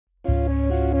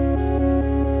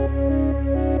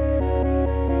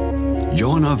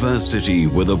Jonava city,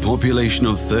 with a population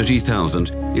of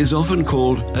 30,000, is often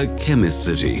called a chemist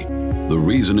city. The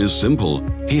reason is simple.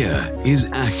 Here is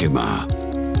Achema.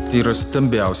 Tai yra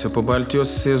stambiausia po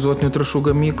Baltijos azotinių trąšų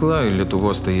gamykla.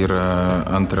 Lietuvos tai yra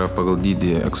antra pagal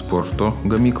dydį eksporto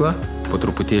gamykla. Po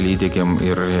truputėlį įdiegiam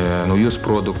ir naujus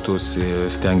produktus,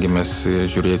 stengiamės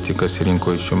žiūrėti, kas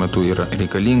rinkoje šiuo metu yra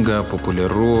reikalinga,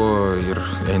 populiaru ir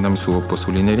einam su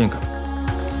pasaulinė rinka.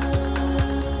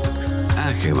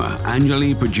 Achema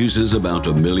annually produces about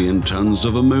 1 million tons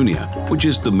of ammonia, which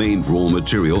is the main raw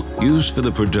material used for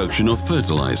the production of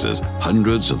fertilizers,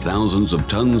 hundreds of thousands of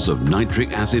tons of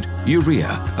nitric acid,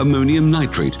 urea, ammonium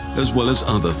nitrate, as well as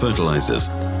other fertilizers.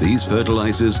 These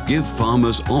fertilizers give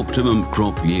farmers optimum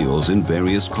crop yields in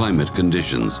various climate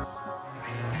conditions.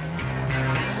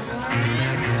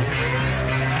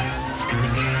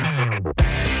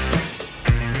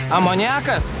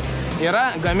 Amoniakas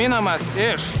yra gaminamas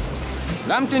iš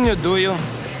gamtinių dujų,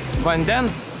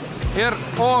 vandens ir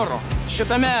oro.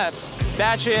 Šitame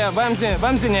pečiuje,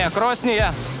 vamzdinėje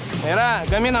krosnyje yra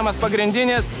gaminamas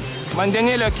pagrindinis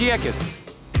vandenilio kiekis.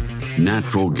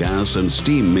 Natural gas and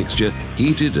steam mixture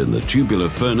heated in the tubular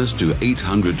furnace to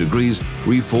 800 degrees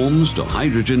reforms to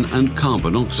hydrogen and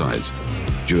carbon oxides.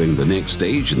 During the next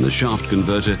stage in the shaft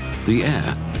converter, the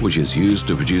air, which is used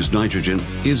to produce nitrogen,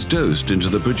 is dosed into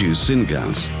the produced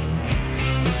syngas.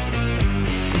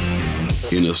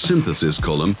 In a synthesis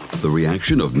column, the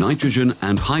reaction of nitrogen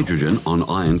and hydrogen on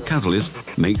iron catalyst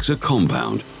makes a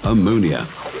compound, ammonia.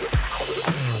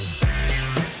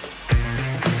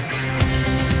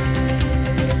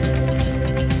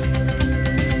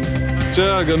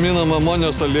 Čia gaminama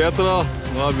amonijos salietra,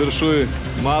 viršuj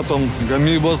matom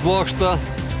gamybos bokštą.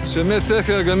 Šiame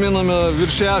ceche gaminame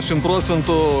virš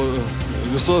 60%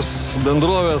 visos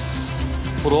bendrovės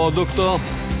produkto.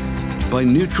 By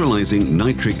neutralizing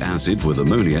nitric acid with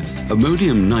ammonia,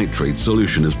 ammonium nitrate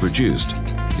solution is produced.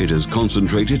 It is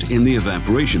concentrated in the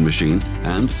evaporation machine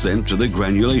and sent to the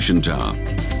granulation tower.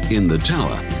 In the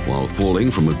tower, while falling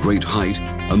from a great height,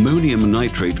 ammonium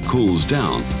nitrate cools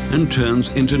down and turns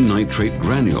into nitrate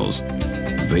granules.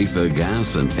 Vapor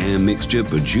gas and air mixture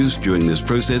produced during this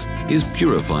process is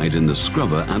purified in the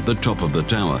scrubber at the top of the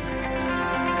tower.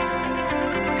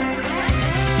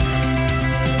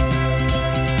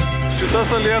 Šita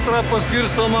salietra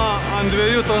paskirstoma ant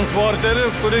 2 transporterių,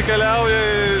 kuri keliauja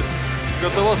į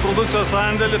Lietuvos produkcijos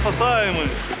sandėlį fasavimui.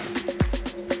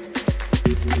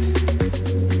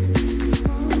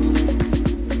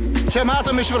 Čia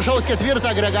matom iš viršaus 4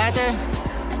 agregatą.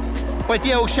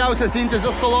 Pati aukščiausia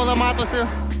sintezės kolona matosi.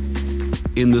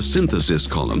 In the synthesis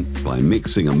column, by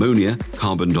mixing ammonia,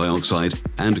 carbon dioxide,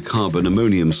 and carbon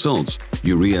ammonium salts,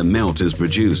 urea melt is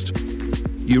produced.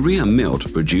 Urea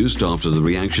melt produced after the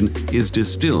reaction is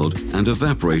distilled and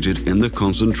evaporated in the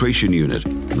concentration unit,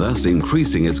 thus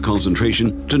increasing its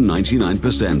concentration to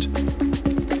 99%.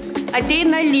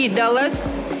 Ateina lydalas,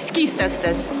 skystas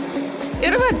tas.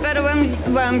 Ir per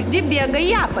vamzdį bėga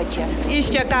į apačią.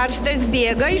 Iš čia karštas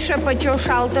bėga, iš apačio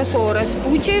šaltas oras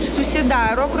pučia ir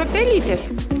susidaro kruopelytės.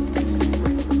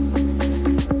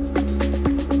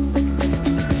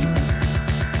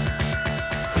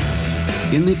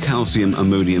 In the calcium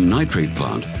ammonium nitrate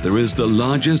plant, there is the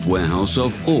largest warehouse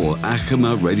of all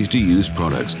Achema ready-to-use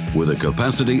products with a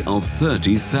capacity of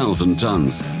 30,000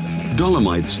 tons.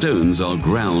 Dolomite stones are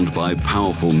ground by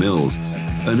powerful mills.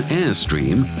 An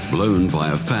airstream, blown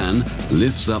by a fan,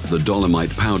 lifts up the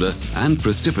dolomite powder and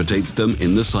precipitates them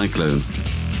in the cyclone.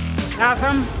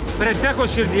 Esam prie cecho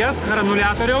širdies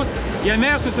granuliatoriaus,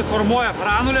 jame susiformuoja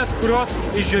granulės, kurios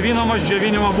išdžiovinamos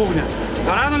džiovinimo būgne.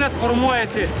 Granulės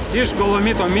formuojasi iš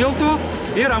dolomito miltų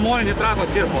ir amonio nitrato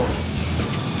tirpalo.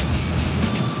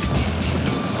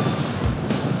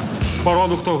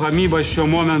 Produkto gamyba šiuo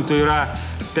momentu yra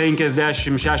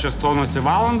 56 tonos į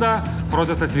valandą,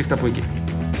 procesas vyksta puikiai.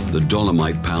 The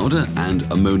dolomite powder and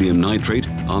ammonium nitrate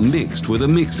are mixed with a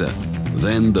mixer.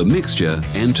 Then the mixture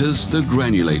enters the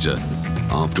granulator.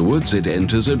 Afterwards, it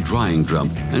enters a drying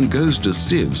drum and goes to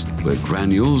sieves, where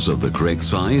granules of the correct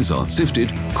size are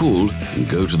sifted, cooled, and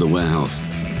go to the warehouse.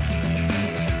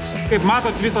 Kaip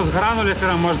matot, visos granulės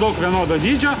yra maždaug vienodo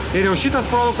dydžio ir jau šitas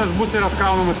produktas bus ir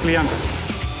atkraunamas klientams.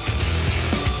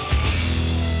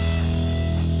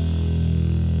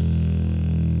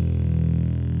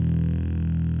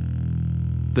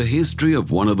 The history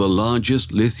of one of the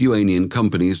largest Lithuanian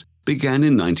companies began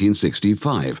in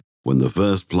 1965, when the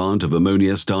first plant of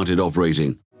ammonia started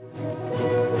operating.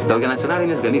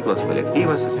 Daugianacionalinis gamyklos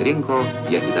kolektyvas susirinko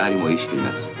į atidarymo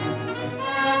iškilmes.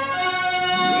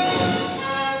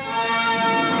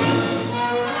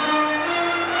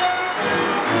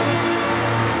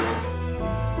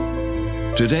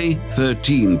 Today,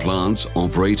 13 plants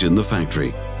operate in the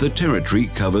factory. The territory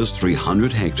covers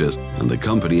 300 hectares and the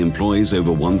company employs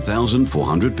over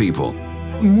 1,400 people.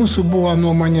 Mūsų buvo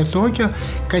nuomonė tokia,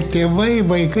 kad tėvai,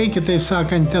 vaikai, kitaip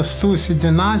sakant, tęstųsi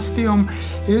dinastijom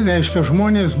ir, reiškia,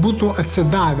 žmonės būtų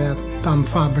atsidavę tam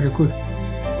fabrikui.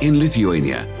 In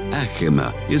Lithuania,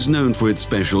 Achema is known for its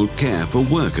special care for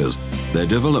workers, their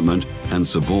development and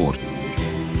support.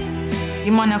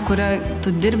 Įmonė, kuria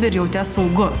tu dirbi ir jautiesi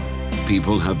saugus.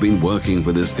 People have been working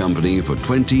for this company for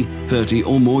 20, 30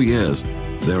 or more years.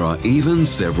 There are even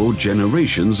several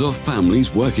generations of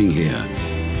families working here.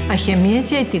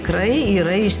 Achemiečiai tikrai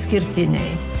yra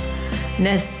išskirtiniai,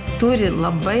 nes turi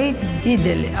labai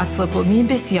didelį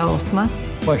atsakomybės jausmą.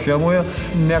 Achemoje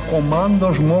ne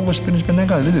komandos žmogus principe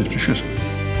negali dirbti iš viso.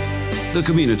 The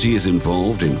community is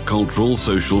involved in cultural,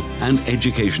 social and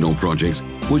educational projects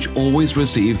which always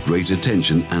receive great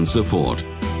attention and support.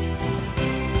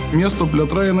 Miesto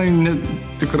plėtra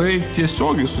tikrai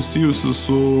tiesiogiai susijusi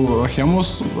su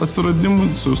Achemos atsiradimu,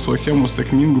 su Achemos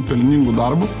sėkmingu, pelningu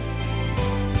darbu.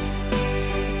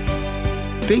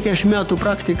 50 metų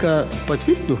praktika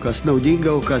patvirtino, kas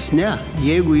naudinga, o kas ne.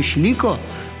 Jeigu išliko,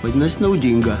 vadinasi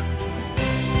naudinga.